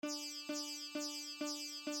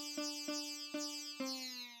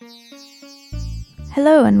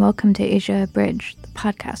Hello and welcome to Asia Abridged, the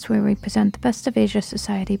podcast where we present the best of Asia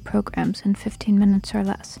Society programs in 15 minutes or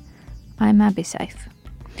less. I'm Abby Saif.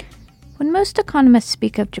 When most economists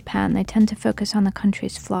speak of Japan, they tend to focus on the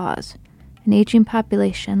country's flaws. An aging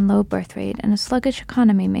population, low birth rate, and a sluggish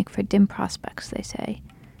economy make for dim prospects, they say.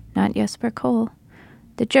 Not Jesper Koll.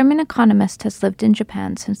 The German economist has lived in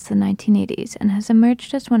Japan since the 1980s and has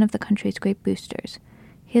emerged as one of the country's great boosters.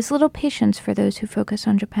 He has little patience for those who focus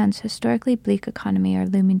on Japan's historically bleak economy or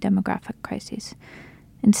looming demographic crises.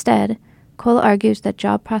 Instead, Koll argues that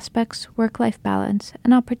job prospects, work-life balance,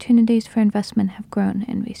 and opportunities for investment have grown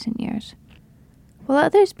in recent years. While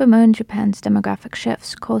others bemoan Japan's demographic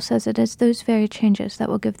shifts, Koll says it is those very changes that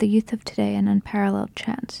will give the youth of today an unparalleled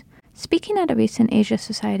chance. Speaking at a recent Asia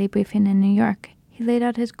Society briefing in New York, he laid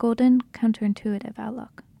out his golden, counterintuitive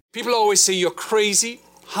outlook. People always say you're crazy.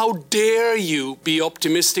 How dare you be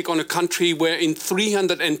optimistic on a country where in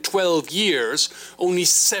 312 years, only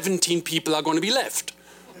 17 people are going to be left?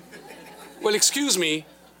 Well, excuse me,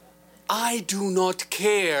 I do not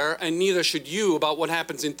care, and neither should you, about what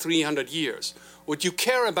happens in 300 years. What you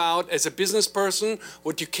care about as a business person,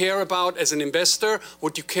 what you care about as an investor,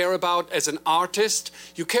 what you care about as an artist,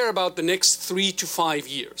 you care about the next 3 to 5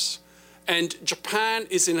 years. And Japan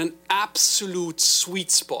is in an absolute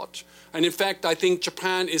sweet spot. And in fact, I think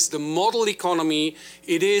Japan is the model economy.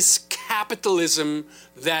 It is capitalism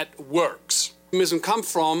that works. Where come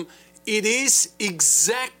from, it is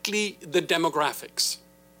exactly the demographics.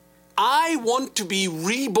 I want to be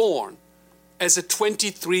reborn as a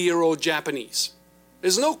 23-year-old Japanese.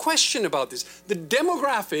 There's no question about this. The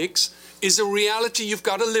demographics is a reality you've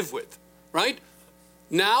got to live with, right?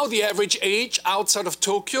 Now the average age outside of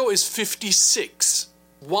Tokyo is 56.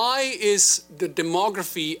 Why is the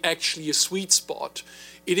demography actually a sweet spot?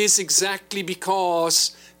 It is exactly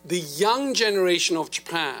because the young generation of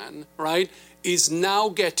Japan, right, is now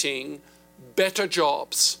getting better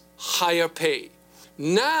jobs, higher pay.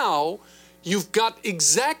 Now you've got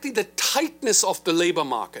exactly the tightness of the labor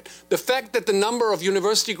market. The fact that the number of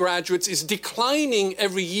university graduates is declining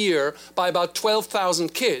every year by about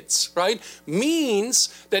 12,000 kids, right,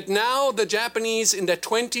 means that now the Japanese in their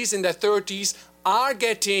 20s, in their 30s, are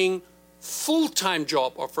getting full-time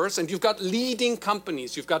job offers, and you've got leading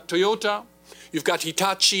companies. You've got Toyota, you've got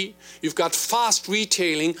Hitachi, you've got fast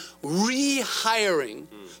retailing, rehiring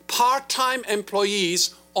part-time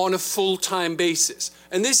employees on a full-time basis.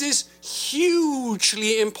 And this is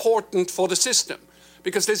hugely important for the system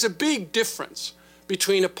because there's a big difference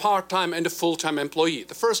between a part-time and a full-time employee.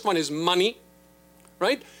 The first one is money,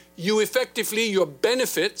 right? Your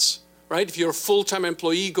benefits, right, if you're a full-time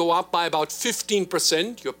employee, go up by about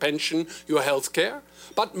 15%, your pension, your health care.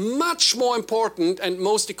 But much more important, and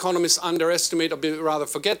most economists underestimate or rather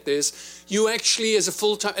forget this, you actually, as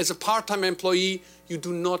a part-time employee, you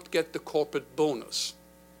do not get the corporate bonus.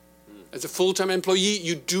 As a full-time employee,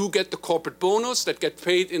 you do get the corporate bonus that gets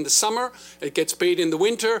paid in the summer, it gets paid in the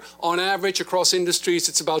winter. On average, across industries,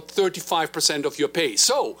 it's about 35% of your pay.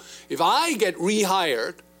 So, if I get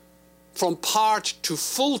rehired from part to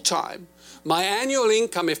full-time, my annual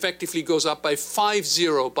income effectively goes up by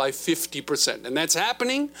 50%. And that's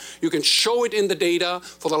happening. You can show it in the data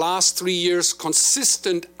for the last 3 years,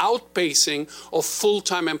 consistent outpacing of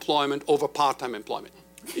full-time employment over part-time employment.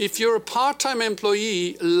 If you're a part-time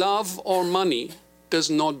employee, love or money does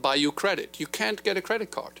not buy you credit. You can't get a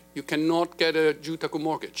credit card. You cannot get a Jutaku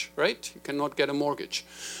mortgage, right? You cannot get a mortgage.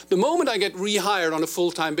 The moment I get rehired on a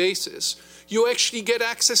full-time basis, you actually get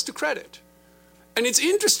access to credit. And it's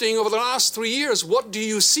interesting, over the last 3 years, what do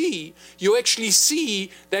you see? You actually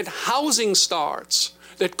see that housing starts,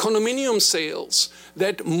 that condominium sales,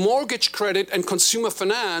 that mortgage credit and consumer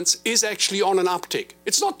finance is actually on an uptick.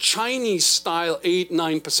 It's not Chinese-style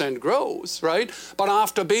 8-9% growth, right? But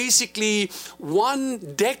after basically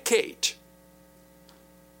 1 decade,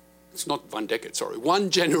 it's not 1 decade, sorry,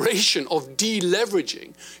 1 generation of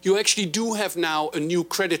deleveraging, you actually do have now a new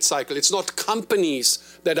credit cycle. It's not companies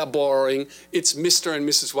that are borrowing, it's Mr. and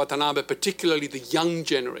Mrs. Watanabe, particularly the young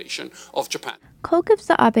generation of Japan. Koll gives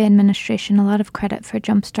the Abe administration a lot of credit for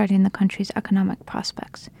jump-starting the country's economic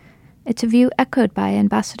prospects. It's a view echoed by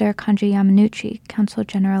Ambassador Kanji Yamanouchi, Consul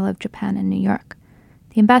General of Japan in New York.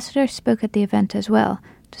 The ambassador spoke at the event as well,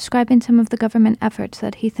 describing some of the government efforts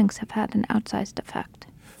that he thinks have had an outsized effect.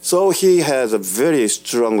 So he has a very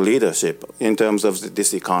strong leadership in terms of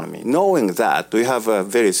this economy, knowing that we have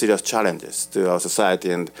very serious challenges to our society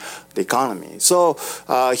and the economy. So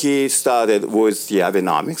he started with the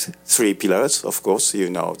Abenomics, 3 pillars, of course,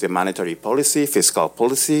 the monetary policy, fiscal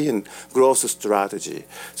policy, and growth strategy.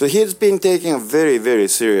 So he's been taking a very, very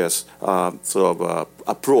serious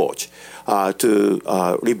approach to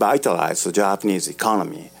revitalize the Japanese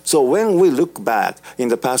economy. So when we look back in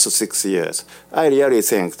the past 6 years, I really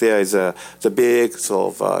think there is the big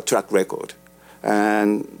track record.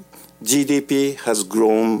 And GDP has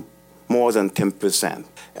grown more than 10%.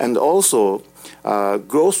 And also,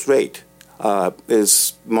 growth rate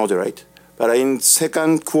is moderate. But in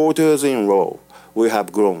second quarters in a row, we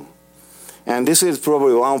have grown. And this is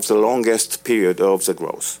probably one of the longest period of the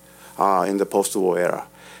growth in the post-war era.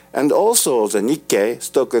 And also, the Nikkei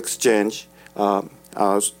stock exchange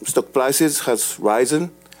stock prices has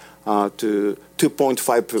risen to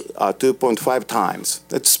 2.5 times.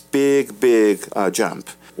 That's big jump.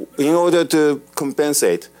 In order to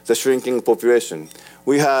compensate the shrinking population,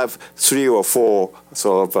 we have 3 or 4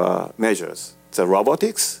 measures: the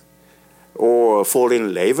robotics, or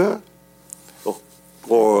foreign labor,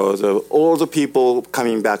 or all the people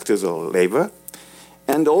coming back to the labor,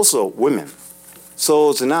 and also women.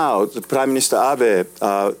 So now the Prime Minister Abe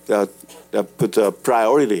put a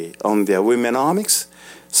priority on the womenomics.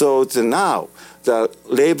 So now the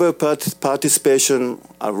labor participation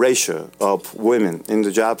ratio of women in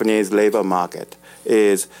the Japanese labor market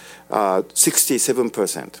is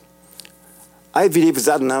 67%. I believe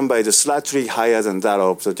that number is slightly higher than that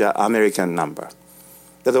of the American number.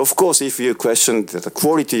 But of course, if you question the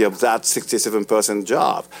quality of that 67%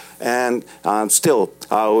 job, and still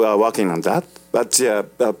we are working on that, but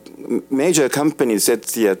major companies set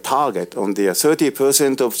the target on the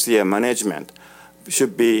 30% of the management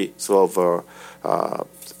should be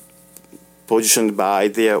positioned by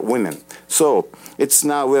the women. So it's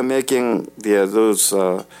now we're making those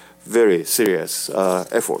very serious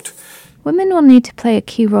effort. Women will need to play a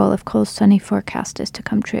key role if Cole's sunny forecast is to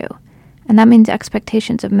come true. And that means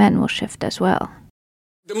expectations of men will shift as well.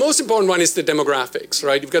 The most important one is the demographics,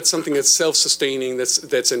 right? You've got something that's self-sustaining,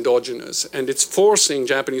 that's endogenous, and it's forcing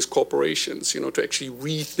Japanese corporations, to actually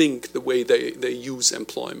rethink the way they use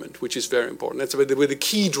employment, which is very important. That's the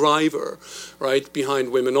key driver, right,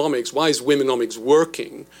 behind womenomics. Why is womenomics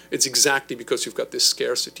working? It's exactly because you've got this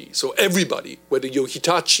scarcity. So everybody, whether you're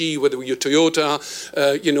Hitachi, whether you're Toyota,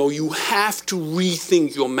 you have to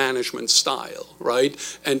rethink your management style, right?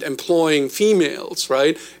 And employing females,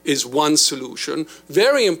 right, is one solution.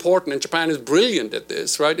 Very important, and Japan is brilliant at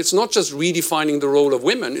this, right? It's not just redefining the role of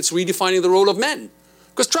women, it's redefining the role of men.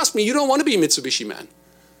 Because trust me, you don't want to be a Mitsubishi man.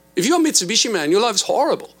 If you're a Mitsubishi man, your life's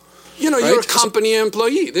horrible. You're a company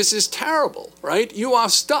employee. This is terrible, right? You are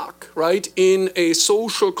stuck, right, in a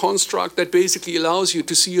social construct that basically allows you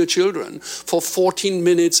to see your children for 14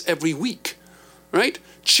 minutes every week, right?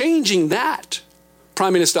 Changing that,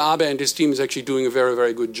 Prime Minister Abe and his team is actually doing a very,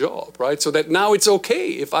 very good job, right? So that now it's okay.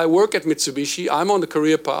 If I work at Mitsubishi, I'm on the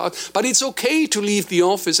career path, but it's okay to leave the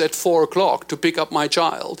office at 4 o'clock to pick up my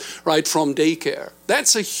child, right, from daycare.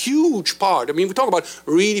 That's a huge part. I mean, we talk about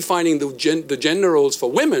redefining the gender roles for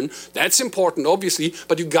women. That's important, obviously,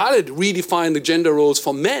 but you got to redefine the gender roles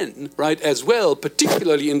for men, right, as well,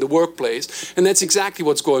 particularly in the workplace. And that's exactly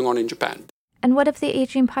what's going on in Japan. And what of the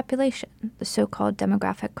aging population, the so-called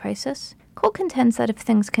demographic crisis? Cole contends that if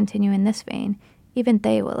things continue in this vein, even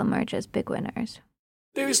they will emerge as big winners.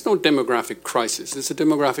 There is no demographic crisis. It's a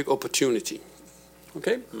demographic opportunity.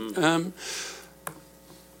 Okay?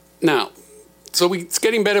 Now, so it's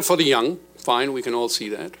getting better for the young. Fine, we can all see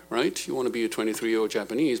that, right? You want to be a 23-year-old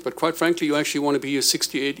Japanese, but quite frankly, you actually want to be a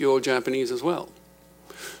 68-year-old Japanese as well.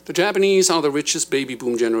 The Japanese are the richest baby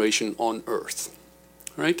boom generation on Earth.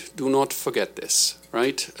 Right? Do not forget this,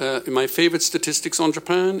 right? My favorite statistics on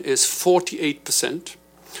Japan is 48%.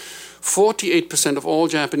 48% of all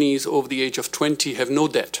Japanese over the age of 20 have no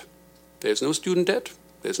debt. There's no student debt,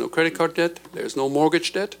 there's no credit card debt, there's no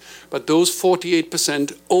mortgage debt, but those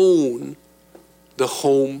 48% own the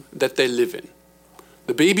home that they live in.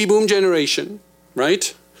 The baby boom generation,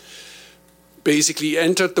 right, basically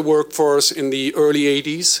entered the workforce in the early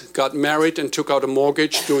 80s, got married and took out a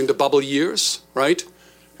mortgage during the bubble years, right?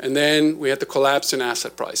 And then we had the collapse in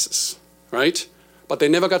asset prices, right? But they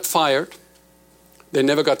never got fired. They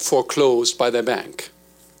never got foreclosed by their bank.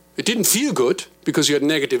 It didn't feel good because you had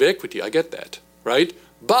negative equity. I get that, right?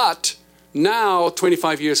 But now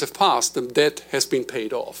 25 years have passed. The debt has been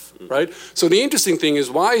paid off, right? So the interesting thing is,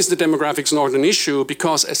 why is the demographics not an issue?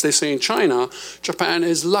 Because, as they say in China, Japan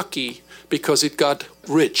is lucky because it got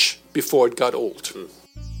rich before it got old.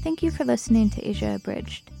 Thank you for listening to Asia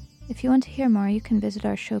Abridged. If you want to hear more, you can visit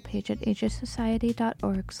our show page at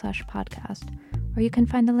asiasociety.org/podcast, or you can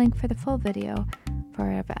find the link for the full video for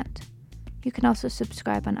our event. You can also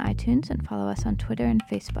subscribe on iTunes and follow us on Twitter and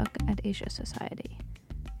Facebook at Asia Society.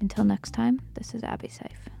 Until next time, this is Abby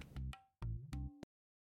Saif.